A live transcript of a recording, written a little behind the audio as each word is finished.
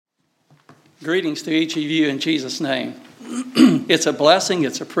Greetings to each of you in Jesus' name. It's a blessing,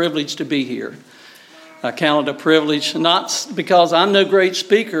 it's a privilege to be here. I count it a privilege, not because I'm no great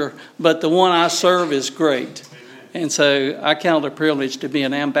speaker, but the one I serve is great. And so I count it a privilege to be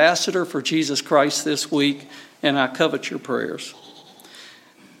an ambassador for Jesus Christ this week, and I covet your prayers.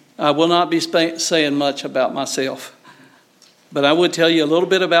 I will not be saying much about myself, but I would tell you a little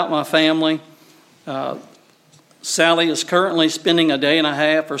bit about my family. Sally is currently spending a day and a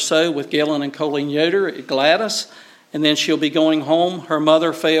half or so with Gillen and Colleen Yoder at Gladys, and then she'll be going home. Her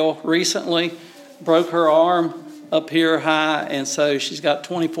mother fell recently, broke her arm up here high, and so she's got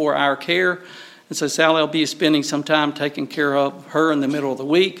 24-hour care. And so Sally will be spending some time taking care of her in the middle of the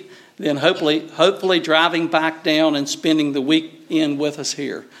week, then hopefully driving back down and spending the weekend with us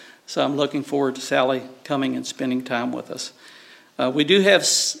here. So I'm looking forward to Sally coming and spending time with us. We do have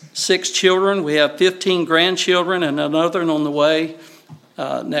 6 children. We have 15 grandchildren and another on the way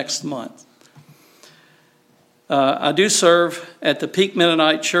next month. I do serve at the Peak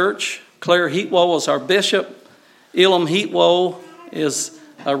Mennonite Church. Claire Heatwole is our bishop. Elam Heatwole is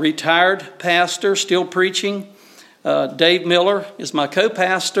a retired pastor, still preaching. Dave Miller is my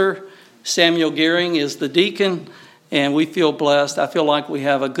co-pastor. Samuel Gearing is the deacon, and we feel blessed. I feel like we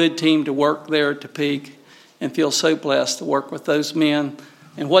have a good team to work there at the Peak, and feel so blessed to work with those men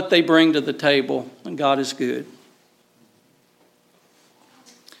and what they bring to the table, and God is good.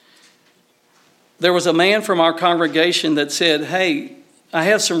 There was a man from our congregation that said, "Hey, I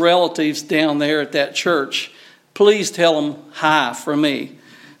have some relatives down there at that church. Please tell them hi from me."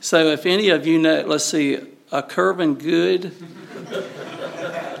 So if any of you know, let's see, a Curvin Good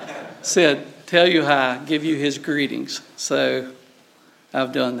said, "Tell you hi, give you his greetings." So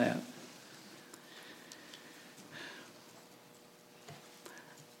I've done that.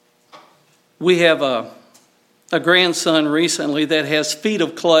 We have a grandson recently that has feet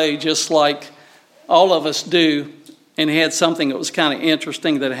of clay just like all of us do, and he had something that was kind of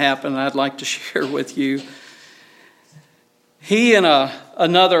interesting that happened I'd like to share with you. He and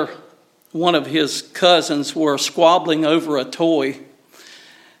another one of his cousins were squabbling over a toy,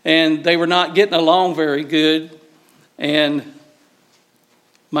 and they were not getting along very good, and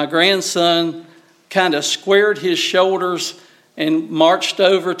my grandson kind of squared his shoulders and marched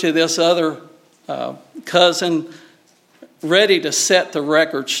over to this other cousin, ready to set the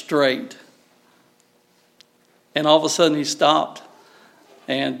record straight. And all of a sudden he stopped,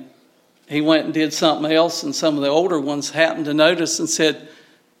 and he went and did something else, and some of the older ones happened to notice and said,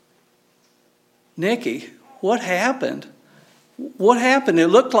 "Nicky, what happened? What happened? It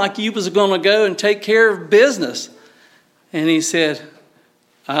looked like you was going to go and take care of business." And he said,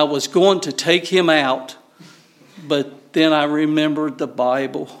 "I was going to take him out, but then I remembered the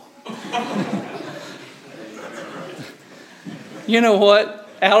Bible." You know what?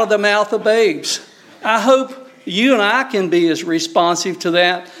 Out of the mouth of babes. I hope you and I can be as responsive to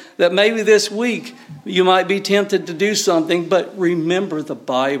that maybe this week you might be tempted to do something, but remember the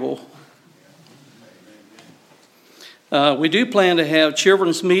Bible. We do plan to have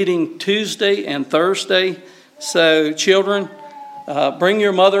children's meeting Tuesday and Thursday. So children, bring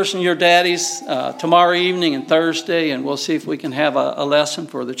your mothers and your daddies tomorrow evening and Thursday, and we'll see if we can have a lesson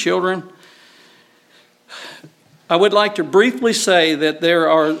for the children. I would like to briefly say that there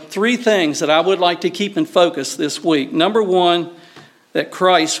are 3 things that I would like to keep in focus this week. Number 1, that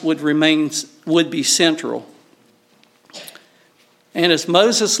Christ would be central. And as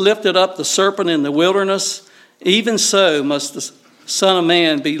Moses lifted up the serpent in the wilderness, even so must the Son of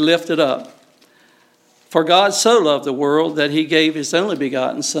Man be lifted up. For God so loved the world that he gave his only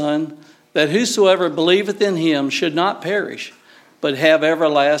begotten Son, that whosoever believeth in him should not perish, but have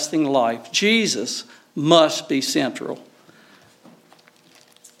everlasting life. Jesus must be central.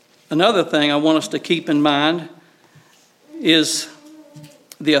 Another thing I want us to keep in mind is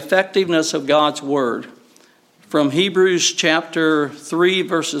the effectiveness of God's Word. From Hebrews chapter 3,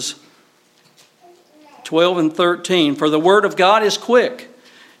 verses 12 and 13. "For the Word of God is quick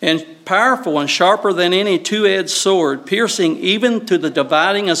and powerful and sharper than any two-edged sword, piercing even to the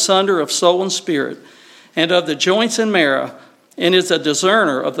dividing asunder of soul and spirit, and of the joints and marrow, and is a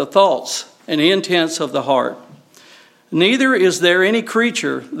discerner of the thoughts and intents of the heart. Neither is there any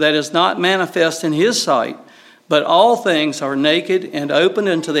creature that is not manifest in his sight, but all things are naked and open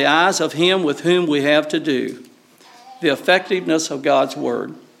unto the eyes of him with whom we have to do." The effectiveness of God's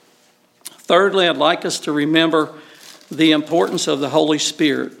Word. Thirdly, I'd like us to remember the importance of the Holy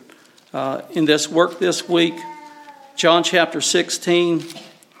Spirit. In this work this week, John chapter 16,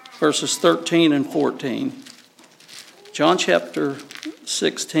 verses 13 and 14. John chapter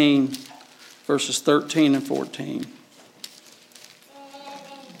 16, verses 13 and 14.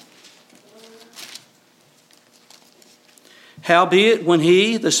 Howbeit, when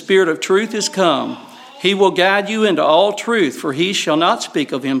he, the Spirit of truth, is come, he will guide you into all truth, for he shall not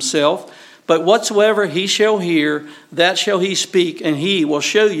speak of himself, but whatsoever he shall hear, that shall he speak, and he will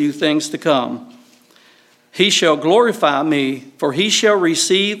show you things to come. He shall glorify me, for he shall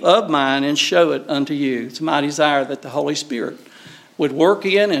receive of mine and show it unto you. It's my desire that the Holy Spirit would work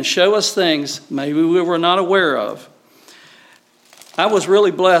in and show us things maybe we were not aware of. I was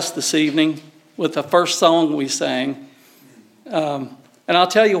really blessed this evening with the first song we sang. And I'll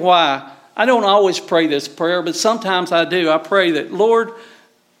tell you why. I don't always pray this prayer, but sometimes I do. I pray that, Lord,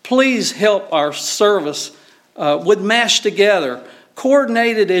 please help our service would mesh together,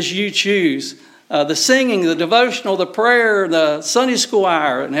 coordinated as you choose. The singing, the devotional, the prayer, the Sunday school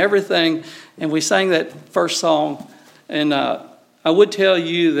hour, and everything. And we sang that first song. And I would tell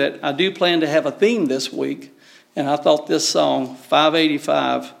you that I do plan to have a theme this week. And I thought this song,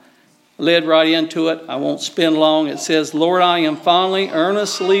 585, led right into it. I won't spend long. It says, Lord, I am fondly,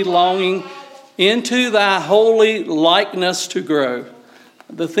 earnestly longing into thy holy likeness to grow.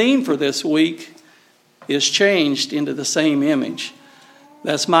 The theme for this week is changed into the same image.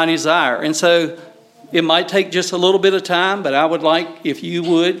 That's my desire. And so it might take just a little bit of time, but I would like if you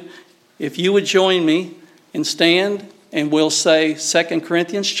would join me and stand, and we'll say 2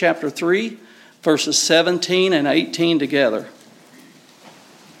 Corinthians chapter 3, verses 17 and 18 together.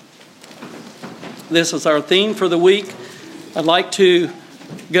 This is our theme for the week. I'd like to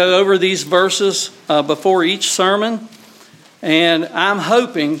go over these verses before each sermon. And I'm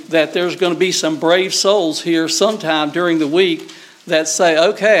hoping that there's going to be some brave souls here sometime during the week that say,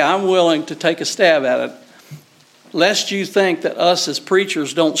 okay, I'm willing to take a stab at it. Lest you think that us as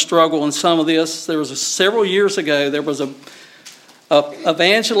preachers don't struggle in some of this. There was several years ago, there was a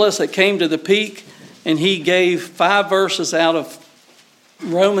evangelist that came to the Peak, and he gave 5 verses out of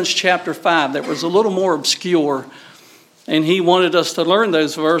Romans chapter 5 that was a little more obscure. And he wanted us to learn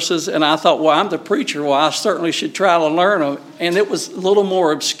those verses. And I thought, well, I'm the preacher. Well, I certainly should try to learn them. And it was a little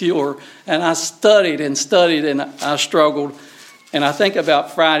more obscure. And I studied and I struggled. And I think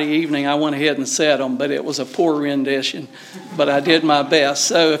about Friday evening, I went ahead and said them, but it was a poor rendition. But I did my best.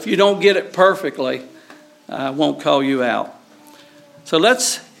 So if you don't get it perfectly, I won't call you out. So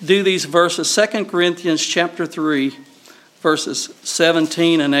let's do these verses. 2 Corinthians chapter 3, verses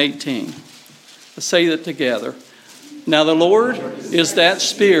 17 and 18. Let's say that together. Now the Lord is that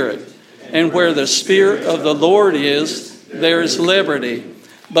Spirit, and where the Spirit of the Lord is, there is liberty.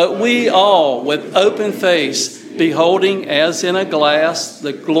 But we all, with open face, beholding as in a glass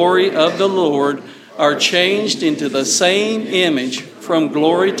the glory of the Lord, are changed into the same image from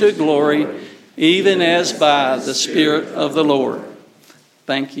glory to glory, even as by the Spirit of the Lord.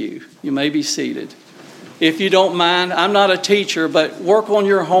 Thank you. You may be seated. If you don't mind, I'm not a teacher, but work on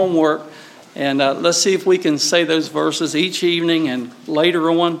your homework. And let's see if we can say those verses each evening and later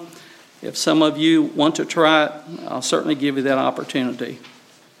on. If some of you want to try it, I'll certainly give you that opportunity.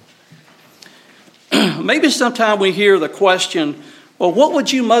 Maybe sometime we hear the question, well, what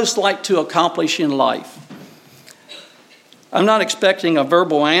would you most like to accomplish in life? I'm not expecting a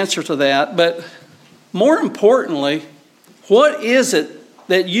verbal answer to that, but more importantly, what is it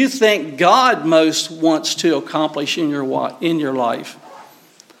that you think God most wants to accomplish in your life?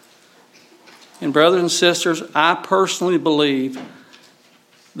 And brothers and sisters, I personally believe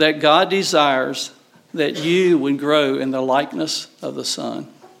that God desires that you would grow in the likeness of the Son.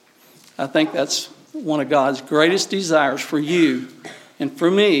 I think that's one of God's greatest desires for you and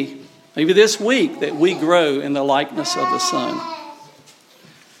for me, maybe this week, that we grow in the likeness of the Son.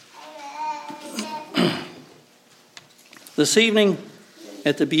 This evening,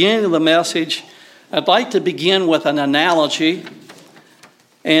 at the beginning of the message, I'd like to begin with an analogy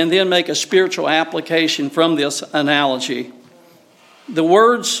and then make a spiritual application from this analogy. The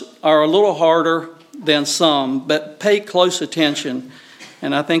words are a little harder than some, but pay close attention,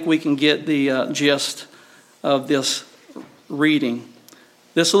 and I think we can get the gist of this reading.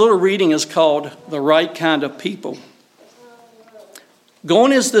 This little reading is called The Right Kind of People.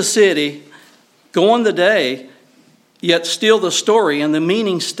 Gone is the city, gone the day, yet still the story and the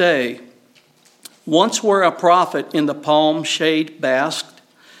meaning stay. Once where a prophet in the palm shade basked,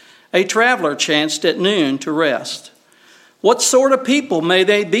 a traveler chanced at noon to rest. What sort of people may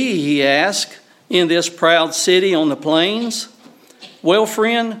they be, he asked, in this proud city on the plains? Well,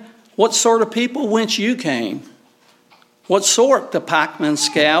 friend, what sort of people whence you came? What sort, the pikeman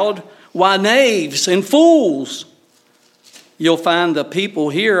scowled? Why, knaves and fools. You'll find the people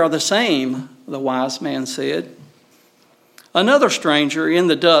here are the same, the wise man said. Another stranger in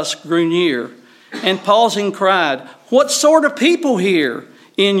the dusk grew near, and pausing cried, what sort of people here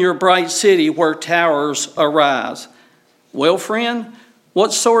in your bright city where towers arise? Well, friend,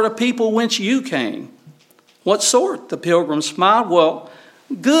 what sort of people whence you came? What sort? The pilgrim smiled. Well,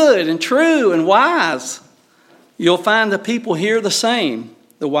 good and true and wise. You'll find the people here the same,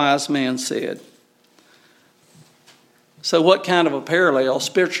 the wise man said. So what kind of a parallel,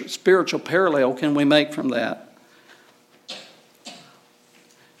 spiritual parallel, can we make from that?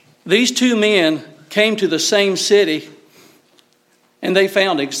 These two men came to the same city, and they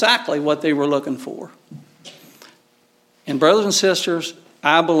found exactly what they were looking for. And brothers and sisters,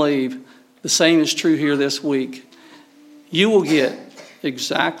 I believe the same is true here this week. You will get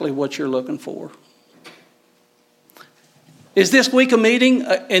exactly what you're looking for. Is this week a meeting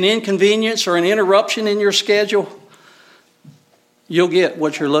an inconvenience or an interruption in your schedule? You'll get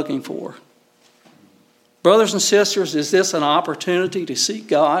what you're looking for. Brothers and sisters, is this an opportunity to seek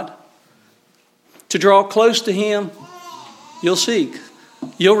God? To draw close to Him? You'll seek.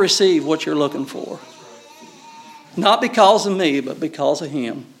 You'll receive what you're looking for. Not because of me, but because of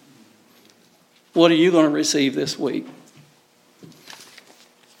Him. What are you going to receive this week?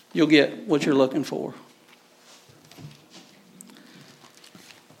 You'll get what you're looking for.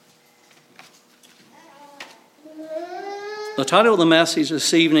 The title of the message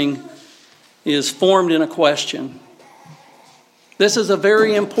this evening is Formed in a Question. This is a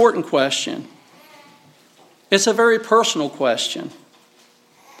very important question. It's a very personal question.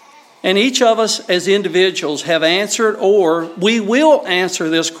 And each of us as individuals have answered, or we will answer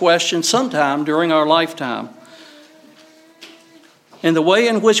this question sometime during our lifetime. And the way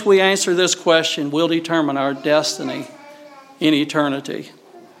in which we answer this question will determine our destiny in eternity.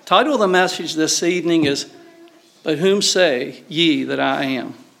 The title of the message this evening is, But whom say ye that I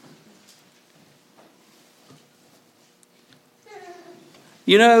am?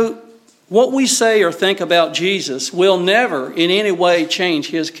 You know, what we say or think about Jesus will never in any way change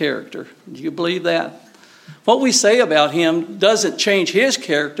His character. Do you believe that? What we say about Him doesn't change His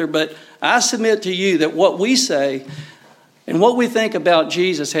character, but I submit to you that what we say and what we think about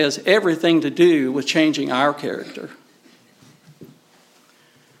Jesus has everything to do with changing our character.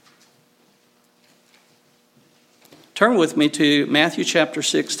 Turn with me to Matthew chapter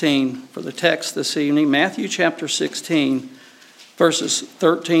 16 for the text this evening. Matthew chapter 16, verses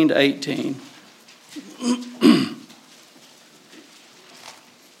 13 to 18.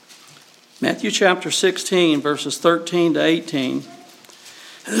 Matthew chapter 16, verses 13 to 18.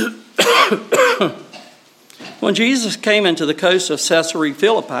 When Jesus came into the coast of Caesarea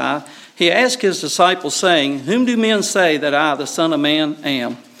Philippi, He asked His disciples, saying, Whom do men say that I, the Son of Man,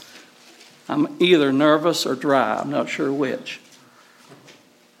 am? I'm either nervous or dry. I'm not sure which.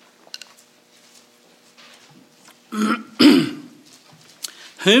 Whom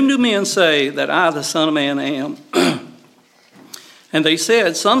do men say that I, the Son of Man, am? And they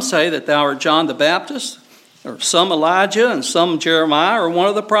said, Some say that thou art John the Baptist, or some Elijah, and some Jeremiah, or one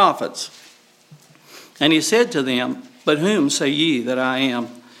of the prophets. And He said to them, But whom say ye that I am?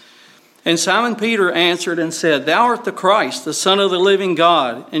 And Simon Peter answered and said, Thou art the Christ, the Son of the living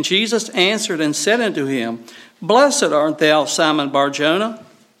God. And Jesus answered and said unto him, Blessed art thou, Simon Bar-Jonah,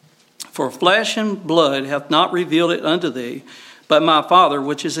 for flesh and blood hath not revealed it unto thee, but my Father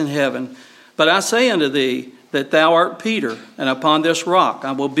which is in heaven. But I say unto thee that thou art Peter, and upon this rock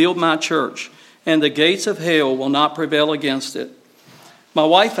I will build my church, and the gates of hell will not prevail against it. My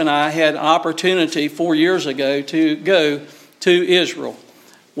wife and I had an opportunity 4 years ago to go to Israel.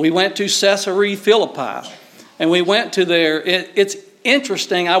 We went to Caesarea Philippi, and we went to there. It's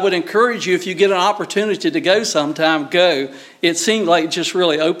interesting. I would encourage you, if you get an opportunity to go sometime, go. It seemed like it just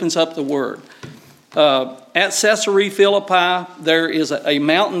really opens up the Word. At Caesarea Philippi, there is a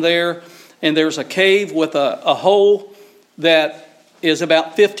mountain there, and there's a cave with a hole that is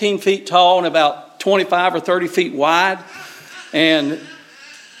about 15 feet tall and about 25 or 30 feet wide. And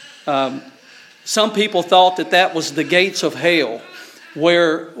some people thought that was the gates of hell,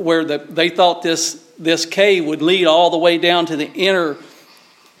 where they thought this cave would lead all the way down to the inner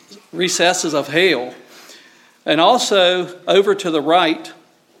recesses of hell. And also, over to the right,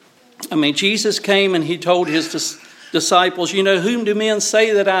 Jesus came and He told His disciples, whom do men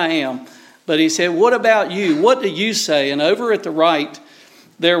say that I am? But He said, what about you? What do you say? And over at the right,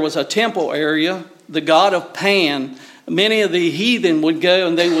 there was a temple area, the god of Pan. Many of the heathen would go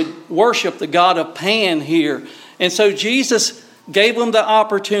and they would worship the god of Pan here. And so Jesus gave them the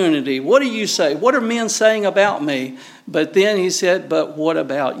opportunity. What do you say? What are men saying about me? But then He said, but what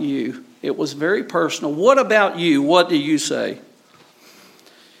about you? It was very personal. What about you? What do you say?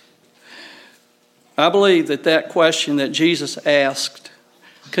 I believe that question that Jesus asked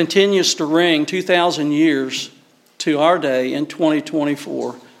continues to ring 2,000 years to our day in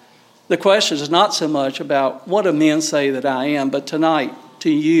 2024. the question is not so much about what do men say that I am, but tonight to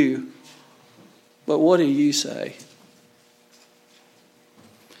you, but what do you say?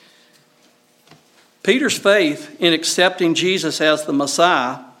 Peter's faith in accepting Jesus as the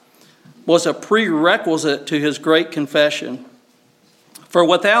Messiah was a prerequisite to his great confession. For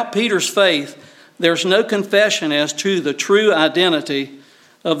without Peter's faith, there's no confession as to the true identity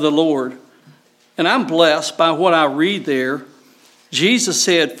of the Lord. And I'm blessed by what I read there. Jesus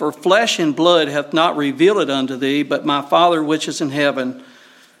said, "For flesh and blood hath not revealed it unto thee, but my Father which is in heaven."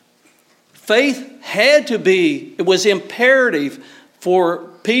 Faith had to be, it was imperative for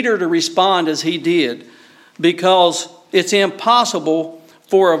Peter to respond as he did, because it's impossible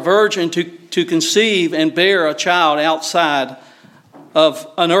for a virgin to conceive and bear a child outside of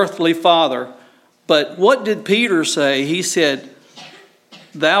an earthly father. But what did Peter say? He said,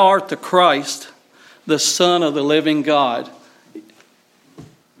 "Thou art the Christ, the Son of the living God."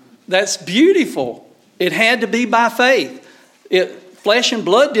 That's beautiful. It had to be by faith. Flesh and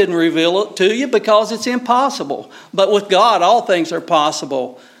blood didn't reveal it to you because it's impossible. But with God, all things are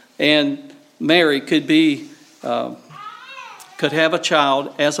possible. And Mary could have a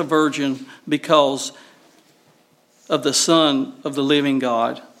child as a virgin because of the Son of the living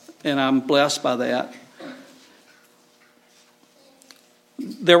God. And I'm blessed by that.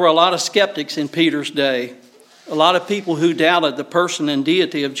 There were a lot of skeptics in Peter's day. A lot of people who doubted the person and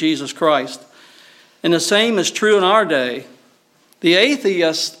deity of Jesus Christ. And the same is true in our day. The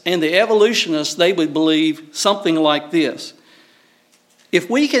atheists and the evolutionists, they would believe something like this. If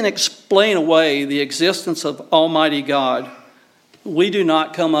we can explain away the existence of Almighty God, we do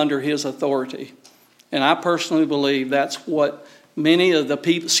not come under his authority. And I personally believe that's what many of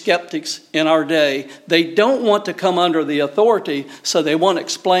the skeptics in our day, they don't want to come under the authority, so they want to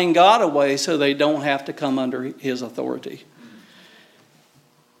explain God away so they don't have to come under his authority.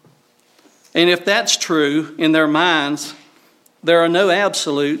 And if that's true in their minds, there are no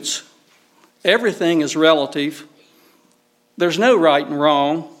absolutes. Everything is relative. There's no right and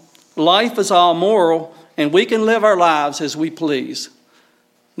wrong. Life is all moral, and we can live our lives as we please.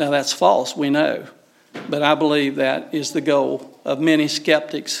 Now that's false, we know. But I believe that is the goal of many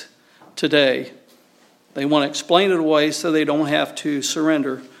skeptics today. They want to explain it away so they don't have to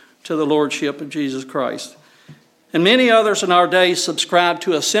surrender to the Lordship of Jesus Christ. And many others in our day subscribe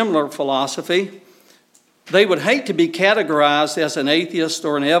to a similar philosophy. They would hate to be categorized as an atheist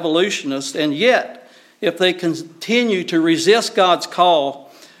or an evolutionist, and yet, if they continue to resist God's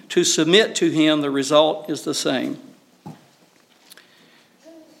call to submit to him, the result is the same.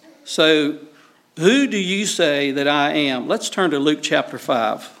 So, who do you say that I am? Let's turn to Luke chapter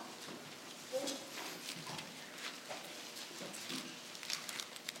 5.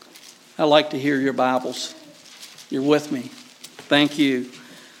 I like to hear your Bibles. You're with me. Thank you.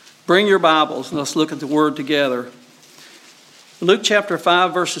 Bring your Bibles and let's look at the Word together. Luke chapter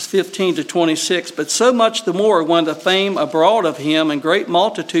 5, verses 15 to 26. But so much the more when the fame abroad of him and great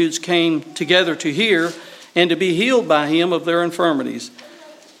multitudes came together to hear and to be healed by him of their infirmities.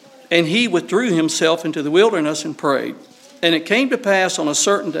 And he withdrew himself into the wilderness and prayed. And it came to pass on a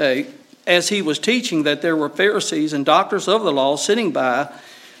certain day, as he was teaching, that there were Pharisees and doctors of the law sitting by,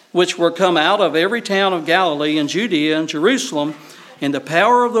 which were come out of every town of Galilee and Judea and Jerusalem, and the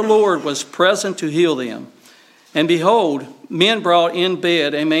power of the Lord was present to heal them. And behold, men brought in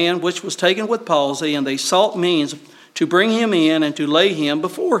bed a man which was taken with palsy, and they sought means to bring him in and to lay him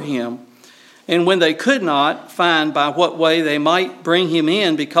before him. And when they could not find by what way they might bring him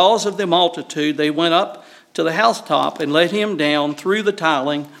in because of the multitude, they went up to the housetop and let him down through the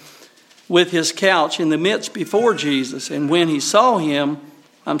tiling with his couch in the midst before Jesus. And when he saw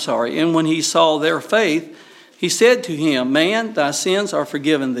their faith, he said to him, "Man, thy sins are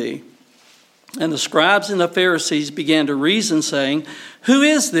forgiven thee." And the scribes and the Pharisees began to reason, saying, "Who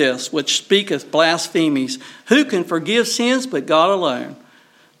is this which speaketh blasphemies? Who can forgive sins but God alone?"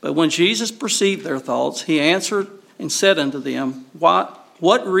 But when Jesus perceived their thoughts, he answered and said unto them,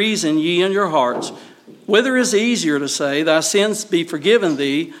 What reason ye in your hearts? Whether is easier to say, Thy sins be forgiven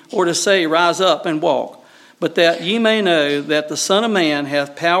thee, or to say, Rise up and walk? But that ye may know that the Son of Man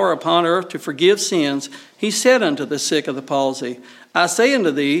hath power upon earth to forgive sins, he said unto the sick of the palsy, I say unto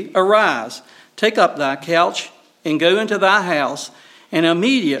thee, Arise, take up thy couch, and go into thy house. And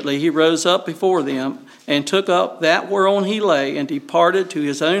immediately he rose up before them, and took up that whereon he lay, and departed to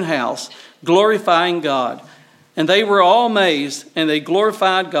his own house, glorifying God. And they were all amazed, and they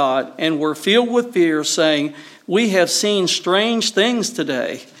glorified God, and were filled with fear, saying, We have seen strange things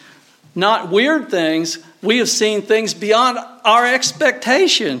today. Not weird things, we have seen things beyond our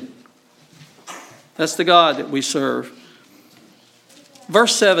expectation. That's the God that we serve.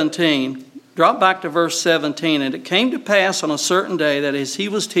 Verse 17, drop back to verse 17. And it came to pass on a certain day that as he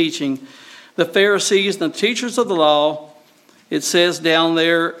was teaching, the Pharisees and the teachers of the law, it says down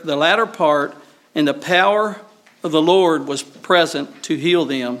there, the latter part, and the power of the Lord was present to heal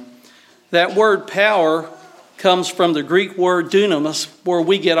them. That word power comes from the Greek word dunamis, where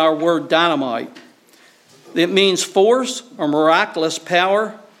we get our word dynamite. It means force or miraculous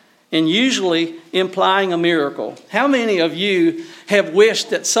power, and usually implying a miracle. How many of you have wished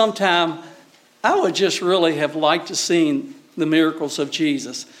that sometime I would just really have liked to see the miracles of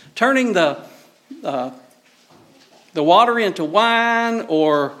Jesus? Turning the water into wine,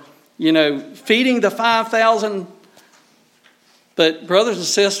 or, feeding the 5,000. But brothers and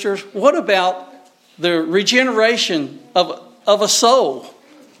sisters, what about the regeneration of a soul?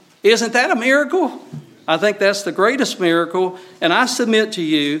 Isn't that a miracle? I think that's the greatest miracle. And I submit to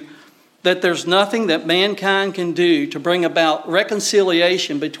you that there's nothing that mankind can do to bring about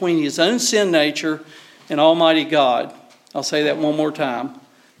reconciliation between his own sin nature and Almighty God. I'll say that one more time.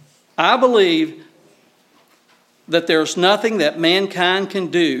 I believe that there's nothing that mankind can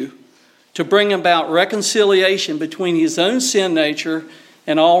do to bring about reconciliation between his own sin nature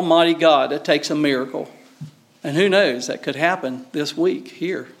and Almighty God. That takes a miracle. And who knows, that could happen this week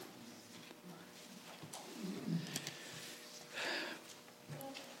here.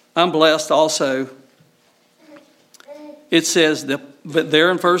 I'm blessed also. It says, but there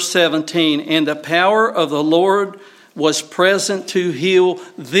in verse 17, and the power of the Lord was present to heal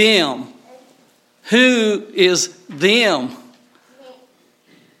them. Who is them?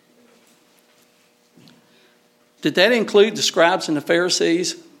 Did that include the scribes and the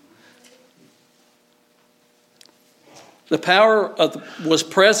Pharisees? The power was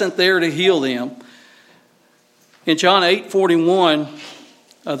present there to heal them. In John 8:41,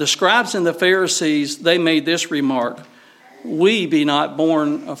 the scribes and the Pharisees, they made this remark: "We be not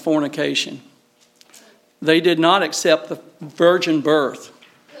born of fornication." They did not accept the virgin birth.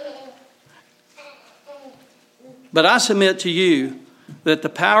 But I submit to you that the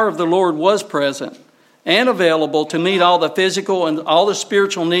power of the Lord was present and available to meet all the physical and all the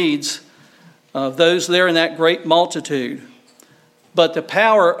spiritual needs of those there in that great multitude. But the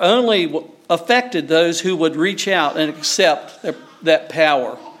power only affected those who would reach out and accept that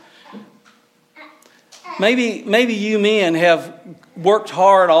power. Maybe you men have worked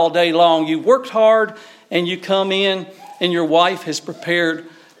hard all day long. You worked hard and you come in and your wife has prepared,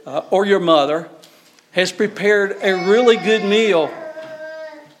 or your mother has prepared a really good meal.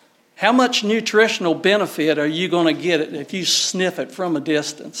 How much nutritional benefit are you going to get if you sniff it from a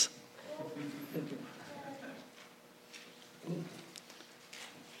distance?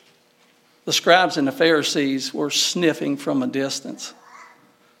 The scribes and the Pharisees were sniffing from a distance.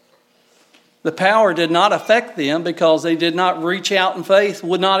 The power did not affect them because they did not reach out in faith,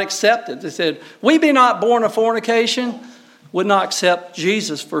 would not accept it. They said, "We be not born of fornication," would not accept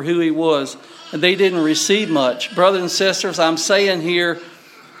Jesus for who he was. And they didn't receive much. Brothers and sisters, I'm saying here,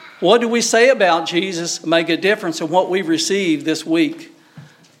 what do we say about Jesus make a difference in what we receive this week?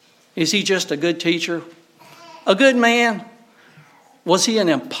 Is he just a good teacher? A good man? Was he an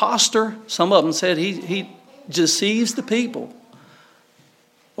imposter? Some of them said he deceives the people.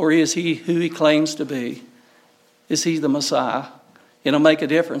 Or is he who he claims to be? Is he the Messiah? It'll make a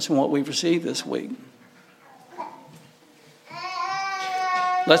difference in what we've received this week.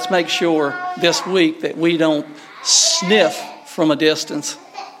 Let's make sure this week that we don't sniff from a distance.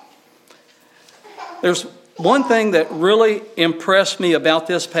 There's one thing that really impressed me about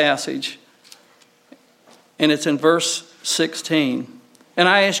this passage, and it's in verse 16. And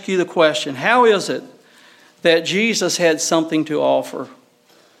I ask you the question, how is it that Jesus had something to offer?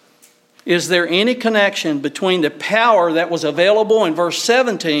 Is there any connection between the power that was available in verse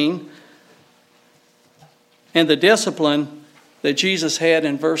 17 and the discipline that Jesus had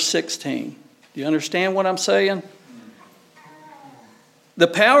in verse 16? Do you understand what I'm saying? The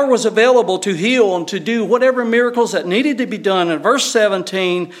power was available to heal and to do whatever miracles that needed to be done in verse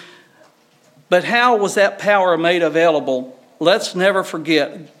 17. But how was that power made available? Let's never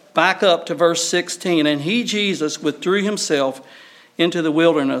forget. Back up to verse 16. And he, Jesus, withdrew himself into the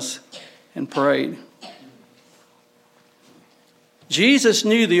wilderness and prayed. Jesus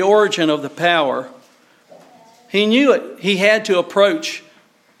knew the origin of the power. He knew it. He had to approach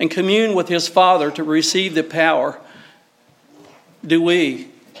and commune with his Father to receive the power. Do we?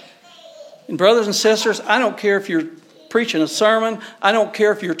 And brothers and sisters, I don't care if you're preaching a sermon. I don't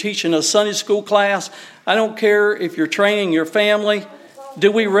care if you're teaching a Sunday school class. I don't care if you're training your family.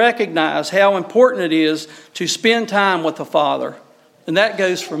 Do we recognize how important it is to spend time with the Father? And that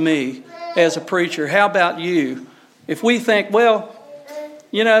goes for me as a preacher. How about you? If we think, well,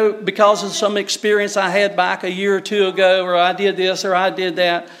 because of some experience I had back a year or two ago, or I did this or I did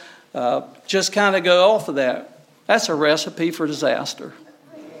that, just kind of go off of that. That's a recipe for disaster.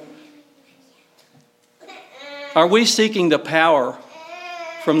 Are we seeking the power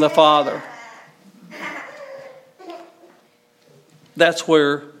from the Father? That's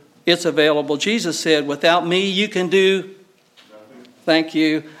where it's available. Jesus said, without me, you can do nothing. Thank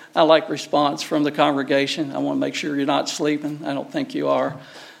you. I like response from the congregation. I want to make sure you're not sleeping. I don't think you are.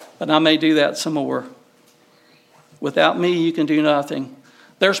 But I may do that some more. Without me, you can do nothing.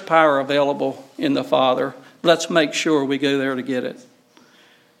 There's power available in the Father. Let's make sure we go there to get it.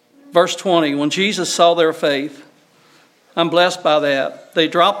 Verse 20, when Jesus saw their faith, I'm blessed by that. They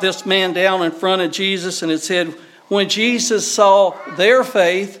dropped this man down in front of Jesus, and it said, when Jesus saw their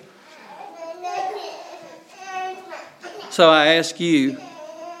faith, so I ask you,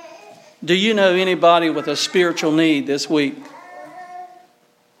 do you know anybody with a spiritual need this week?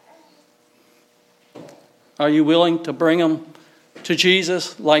 Are you willing to bring them to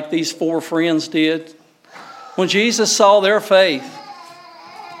Jesus like these 4 friends did? When Jesus saw their faith,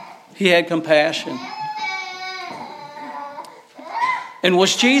 he had compassion. And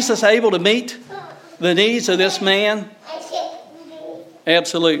was Jesus able to meet the needs of this man?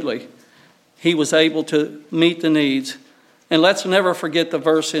 Absolutely. He was able to meet the needs. And let's never forget the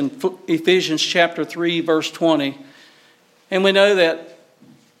verse in Ephesians chapter 3, verse 20. And we know that,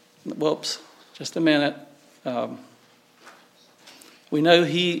 just a minute. We know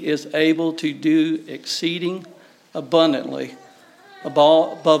he is able to do exceeding abundantly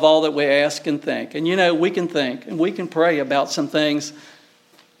above all that we ask and think. And we can think and we can pray about some things.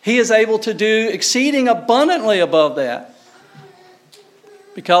 He is able to do exceeding abundantly above that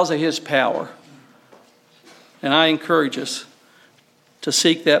because of his power. And I encourage us to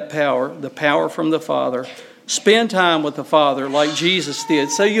seek that power, the power from the Father. Spend time with the Father like Jesus did.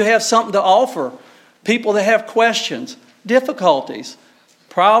 So you have something to offer people that have questions, difficulties,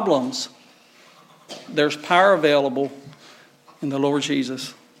 problems. There's power available in the Lord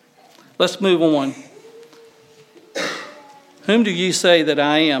Jesus. Let's move on. Whom do you say that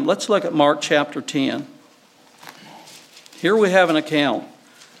I am? Let's look at Mark chapter 10. Here we have an account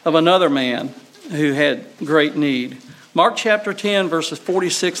of another man who had great need. Mark chapter 10, verses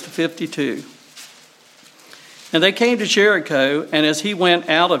 46 to 52. And they came to Jericho, and as he went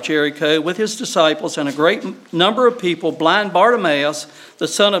out of Jericho with his disciples and a great number of people, blind Bartimaeus, the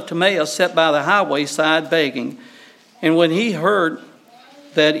son of Timaeus, sat by the highway side begging. And when he heard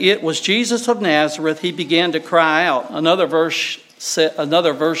that it was Jesus of Nazareth, he began to cry out. Another version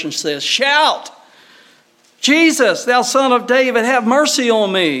says, shout, Jesus, thou son of David, have mercy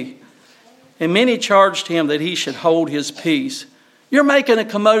on me. And many charged him that he should hold his peace. You're making a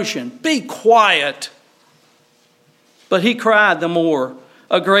commotion. Be quiet. But he cried the more,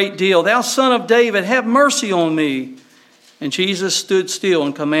 a great deal, thou son of David, have mercy on me. And Jesus stood still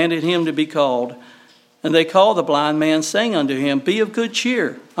and commanded him to be called. And they called the blind man, saying unto him, be of good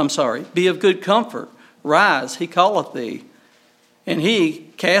comfort. Rise, he calleth thee. And he,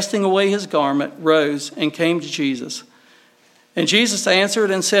 casting away his garment, rose and came to Jesus. And Jesus answered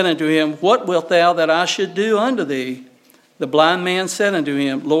and said unto him, what wilt thou that I should do unto thee? The blind man said unto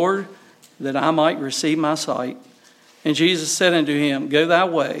him, Lord, that I might receive my sight. And Jesus said unto him, go thy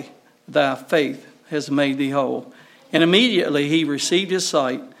way, thy faith has made thee whole. And immediately he received his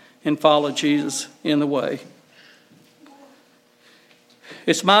sight and followed Jesus in the way.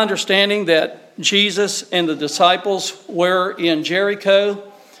 It's my understanding that Jesus and the disciples were in Jericho,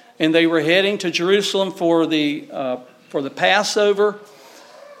 and they were heading to Jerusalem for the Passover.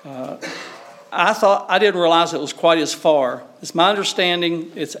 I didn't realize it was quite as far. It's my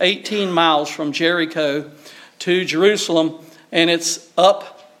understanding it's 18 miles from Jericho to Jerusalem, and it's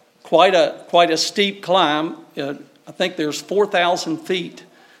up quite a steep climb. I think there's 4,000 feet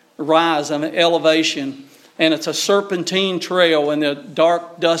rise in elevation, and it's a serpentine trail in a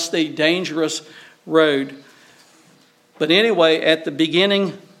dark, dusty, dangerous road. But anyway, at the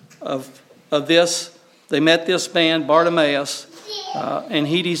beginning of this, they met this man, Bartimaeus, and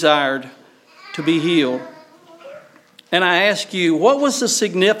he desired to be healed. And I ask you, what was the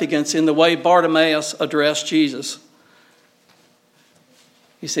significance in the way Bartimaeus addressed Jesus?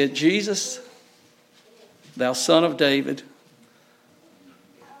 He said, Jesus, thou son of David,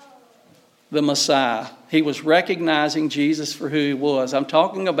 the Messiah. He was recognizing Jesus for who he was. I'm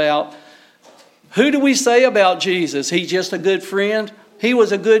talking about, who do we say about Jesus? He just a good friend? He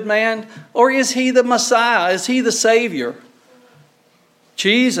was a good man? Or is he the Messiah? Is he the Savior?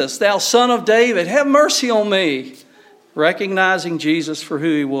 Jesus, thou son of David, have mercy on me. Recognizing Jesus for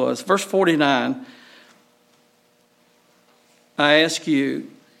who he was. Verse 49. I ask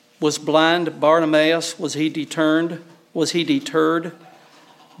you, was blind Bartimaeus, was he deterred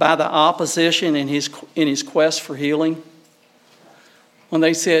by the opposition in his quest for healing? When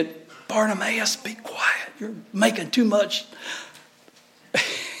they said, Bartimaeus, be quiet, you're making too much.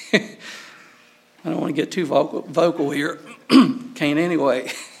 I don't want to get too vocal here. Can't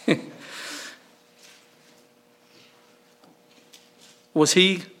anyway. Was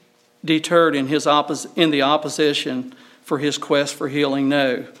he deterred in the opposition for his quest for healing?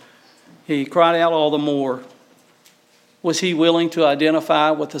 No. He cried out all the more. Was he willing to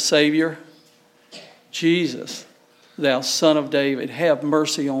identify with the Savior? Jesus, thou Son of David, have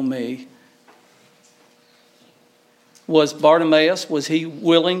mercy on me. Was Bartimaeus, was he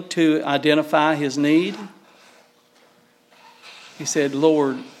willing to identify his need? He said,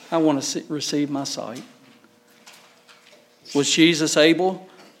 Lord, I want to receive my sight. Was Jesus able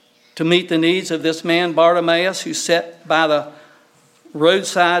to meet the needs of this man Bartimaeus who sat by the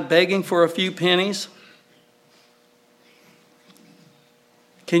roadside begging for a few pennies?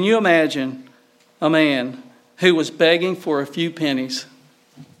 Can you imagine a man who was begging for a few pennies?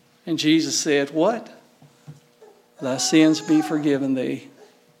 And Jesus said, what? Thy sins be forgiven thee.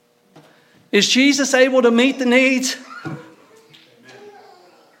 Is Jesus able to meet the needs?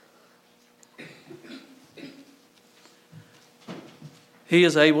 He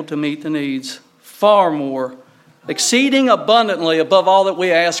is able to meet the needs far more, exceeding abundantly above all that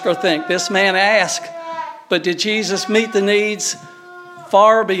we ask or think. This man asked, but did Jesus meet the needs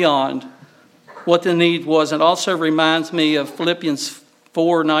far beyond what the need was? It also reminds me of Philippians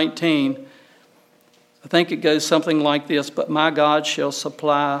 4:19. I think it goes something like this, but my God shall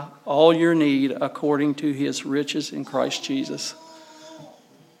supply all your need according to his riches in Christ Jesus.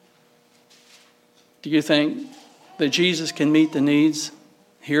 Do you think that Jesus can meet the needs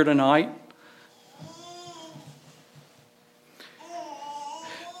here tonight?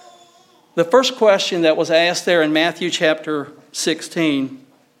 The first question that was asked there in Matthew chapter 16,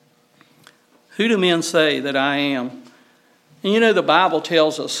 who do men say that I am? And you know, the Bible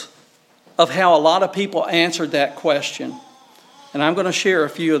tells us of how a lot of people answered that question. And I'm going to share a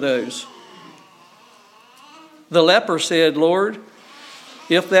few of those. The leper said, Lord,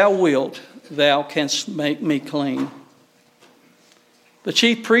 if thou wilt, thou canst make me clean. The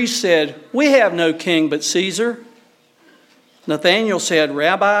chief priest said, we have no king but Caesar. Nathanael said,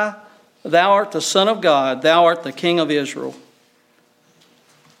 Rabbi, thou art the Son of God, thou art the King of Israel.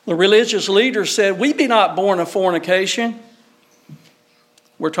 The religious leaders said, we be not born of fornication.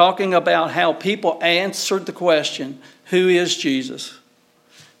 We're talking about how people answered the question, who is Jesus?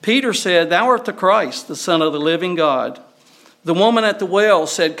 Peter said, thou art the Christ, the Son of the living God. The woman at the well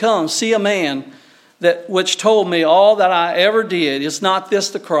said, come, see a man which told me all that I ever did. Is not this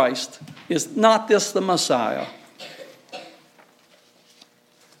the Christ? Is not this the Messiah?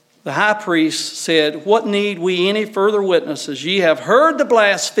 The high priest said, what need we any further witnesses? Ye have heard the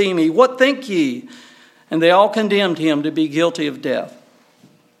blasphemy. What think ye? And they all condemned him to be guilty of death.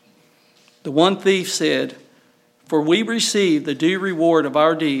 The one thief said, for we receive the due reward of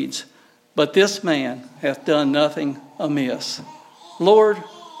our deeds, but this man hath done nothing amiss. Lord,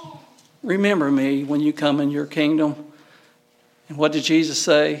 remember me when you come in your kingdom. And what did Jesus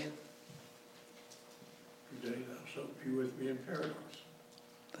say? Today thou shalt be with me in paradise.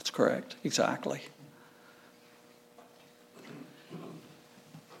 That's correct, exactly.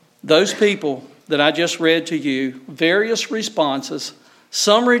 Those people that I just read to you, various responses,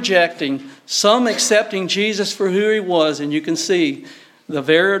 some rejecting, some accepting Jesus for who he was, and you can see the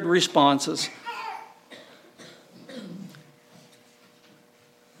varied responses.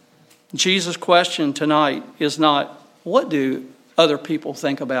 Jesus' question tonight is not, what do other people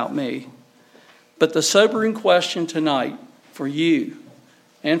think about me? But the sobering question tonight for you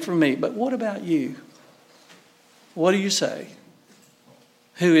and for me, but what about you? What do you say?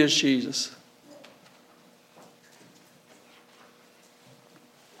 Who is Jesus?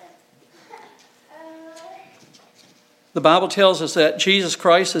 The Bible tells us that Jesus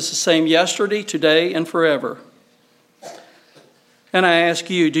Christ is the same yesterday, today, and forever. And I ask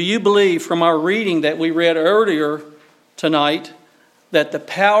you, do you believe from our reading that we read earlier tonight that the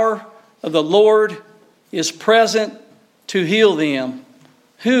power of the Lord is present to heal them?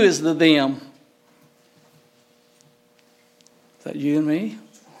 Who is the them? Is that you and me?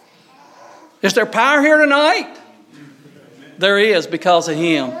 Is there power here tonight? There is, because of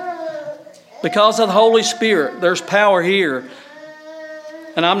him. Because of the Holy Spirit, there's power here.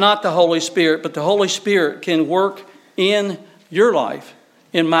 And I'm not the Holy Spirit, but the Holy Spirit can work in your life,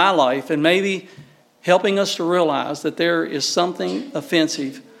 in my life, and maybe helping us to realize that there is something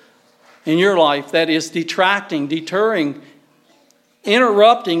offensive in your life that is detracting, deterring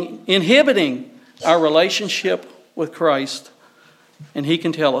inhibiting our relationship with Christ. And He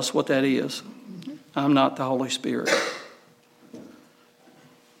can tell us what that is. I'm not the Holy Spirit.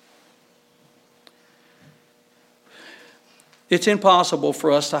 It's impossible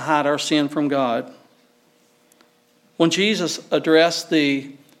for us to hide our sin from God. When Jesus addressed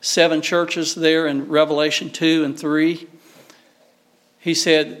the 7 churches there in Revelation 2 and 3, he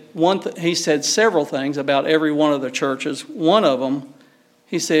said several things about every one of the churches. One of them,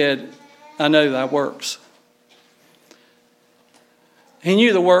 he said, I know thy works. He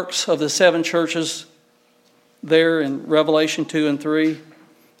knew the works of the 7 churches there in Revelation 2 and 3.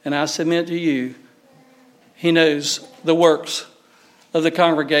 And I submit to you, He knows the works of the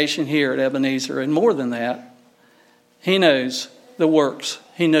congregation here at Ebenezer. And more than that, He knows the works.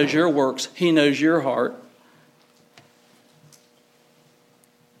 He knows your works. He knows your heart.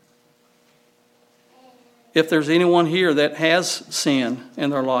 If there's anyone here that has sin in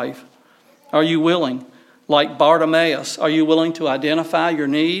their life, are you willing, like Bartimaeus, are you willing to identify your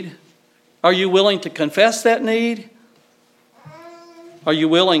need? Are you willing to confess that need? Are you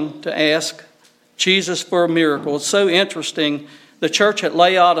willing to ask Jesus for a miracle? It's so interesting. The church at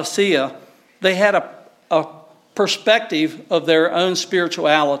Laodicea, they had a perspective of their own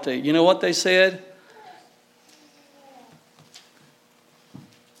spirituality. You know what they said?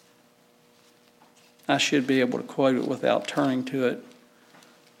 I should be able to quote it without turning to it.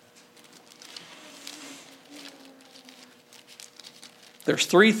 There's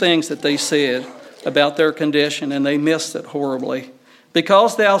 3 things that they said about their condition, and they missed it horribly.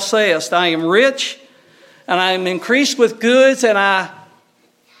 Because thou sayest, I am rich, and I am increased with goods, and I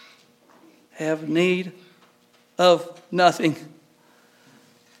have need of nothing.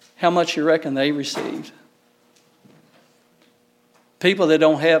 How much you reckon they received? People that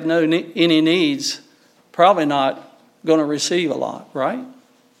don't have any needs, probably not going to receive a lot, right?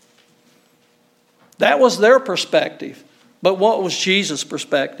 That was their perspective. But what was Jesus'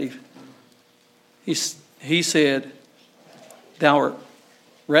 perspective? He said, thou art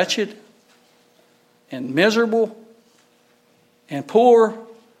wretched and miserable and poor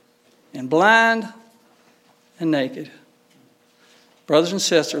and blind and naked. Brothers and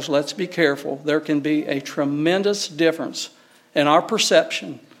sisters, let's be careful. There can be a tremendous difference in our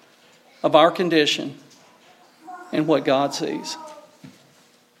perception of our condition and what God sees.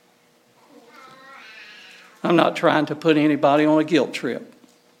 I'm not trying to put anybody on a guilt trip.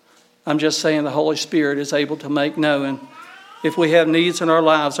 I'm just saying the Holy Spirit is able to make known if we have needs in our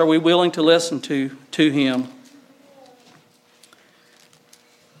lives. Are we willing to listen to Him?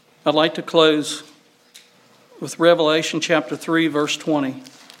 I'd like to close with Revelation chapter 3, verse 20.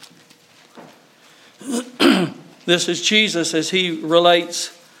 This is Jesus as He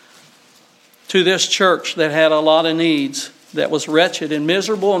relates to this church that had a lot of needs, that was wretched and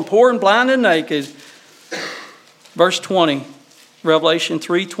miserable and poor and blind and naked. Verse 20, Revelation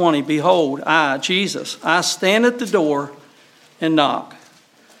 3:20, behold, I, Jesus, I stand at the door and knock.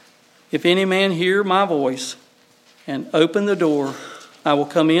 If any man hear my voice and open the door, I will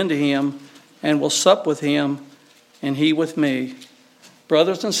come in to him and will sup with him and he with me.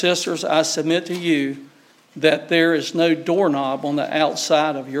 Brothers and sisters, I submit to you that there is no doorknob on the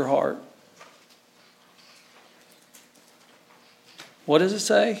outside of your heart. What does it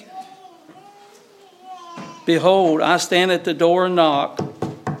say? Behold, I stand at the door and knock.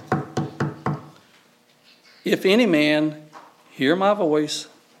 If any man hear my voice,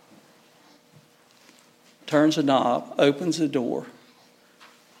 turns the knob, opens the door,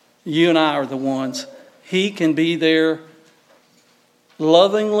 you and I are the ones. He can be there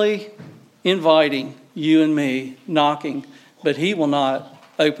lovingly inviting you and me, knocking, but He will not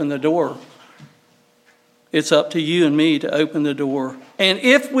open the door. It's up to you and me to open the door. And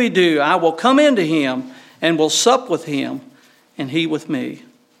if we do, I will come into Him and will sup with Him, and He with me.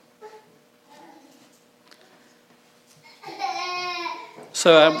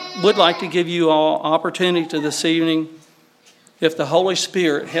 So I would like to give you all opportunity this evening, if the Holy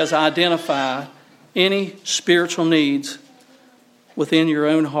Spirit has identified any spiritual needs within your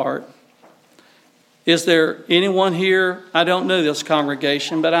own heart. Is there anyone here? I don't know this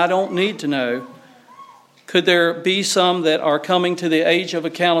congregation, but I don't need to know. Could there be some that are coming to the age of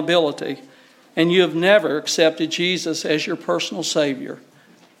accountability and you have never accepted Jesus as your personal Savior?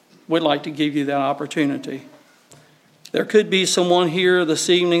 We'd like to give you that opportunity. There could be someone here this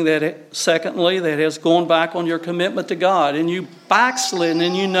evening that, secondly, that has gone back on your commitment to God and you backslidden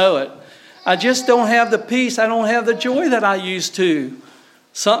and you know it. I just don't have the peace. I don't have the joy that I used to.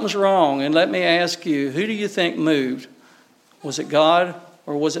 Something's wrong. And let me ask you, who do you think moved? Was it God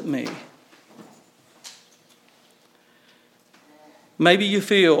or was it me? Maybe you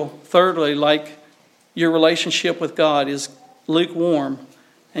feel, thirdly, like your relationship with God is lukewarm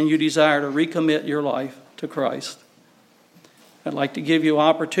and you desire to recommit your life to Christ. I'd like to give you an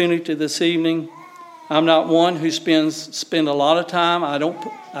opportunity this evening. I'm not one who spend a lot of time. I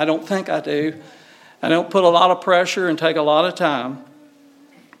don't think I do. I don't put a lot of pressure and take a lot of time.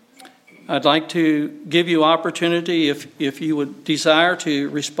 I'd like to give you opportunity if you would desire to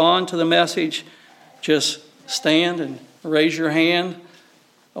respond to the message, just stand and raise your hand.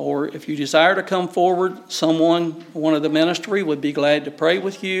 Or if you desire to come forward, one of the ministry would be glad to pray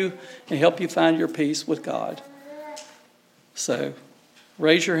with you and help you find your peace with God. So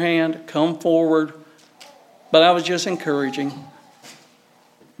raise your hand, come forward. But I was just encouraging,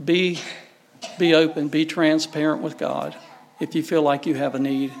 be open, be transparent with God if you feel like you have a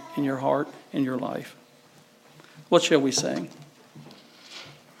need in your heart, in your life. What shall we sing?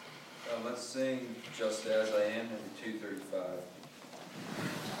 Let's sing Just As I Am in 235.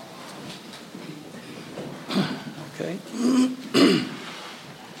 Okay.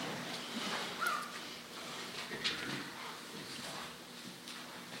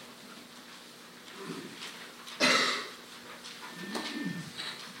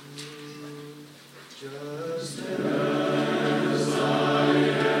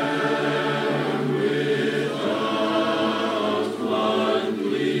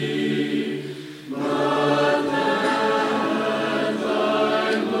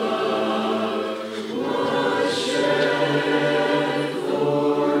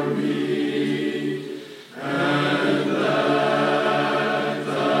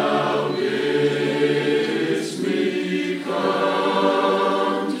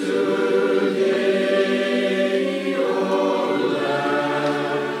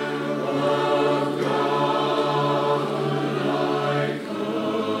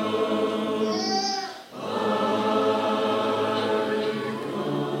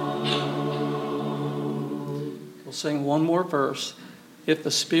 Sing one more verse. If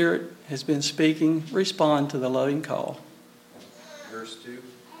the Spirit has been speaking, respond to the loving call. Verse 2.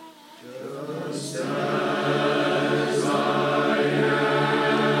 Just as I am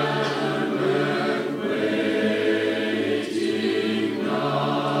and waiting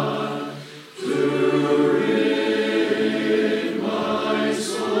not to rid my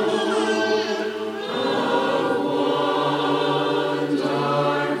soul of one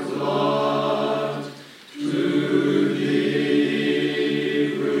dark thought, to thee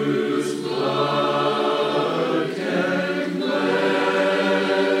whose blood can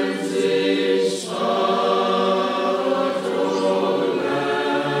cleanse each spot, O Lamb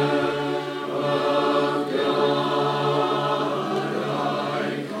of God,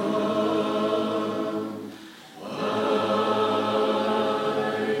 I come.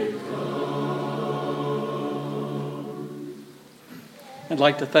 I'd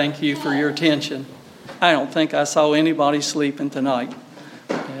like to thank you for your attention. I don't think I saw anybody sleeping tonight.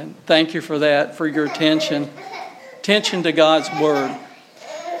 And thank you for that, for your attention to God's Word.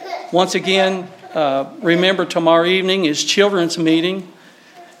 Once again, remember tomorrow evening is children's meeting.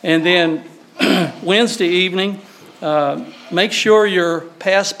 And then Wednesday evening, make sure your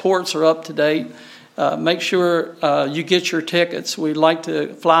passports are up to date. Make sure you get your tickets. We'd like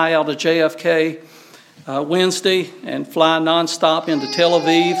to fly out of JFK Wednesday and fly nonstop into Tel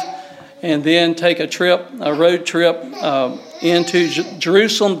Aviv, and then take a road trip into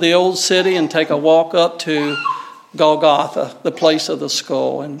Jerusalem, the old city, and take a walk up to Golgotha, the place of the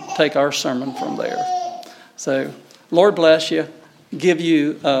skull, and take our sermon from there. So, Lord bless you. Give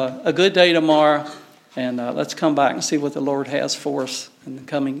you a good day tomorrow, and let's come back and see what the Lord has for us in the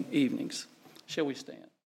coming evenings. Shall we stand?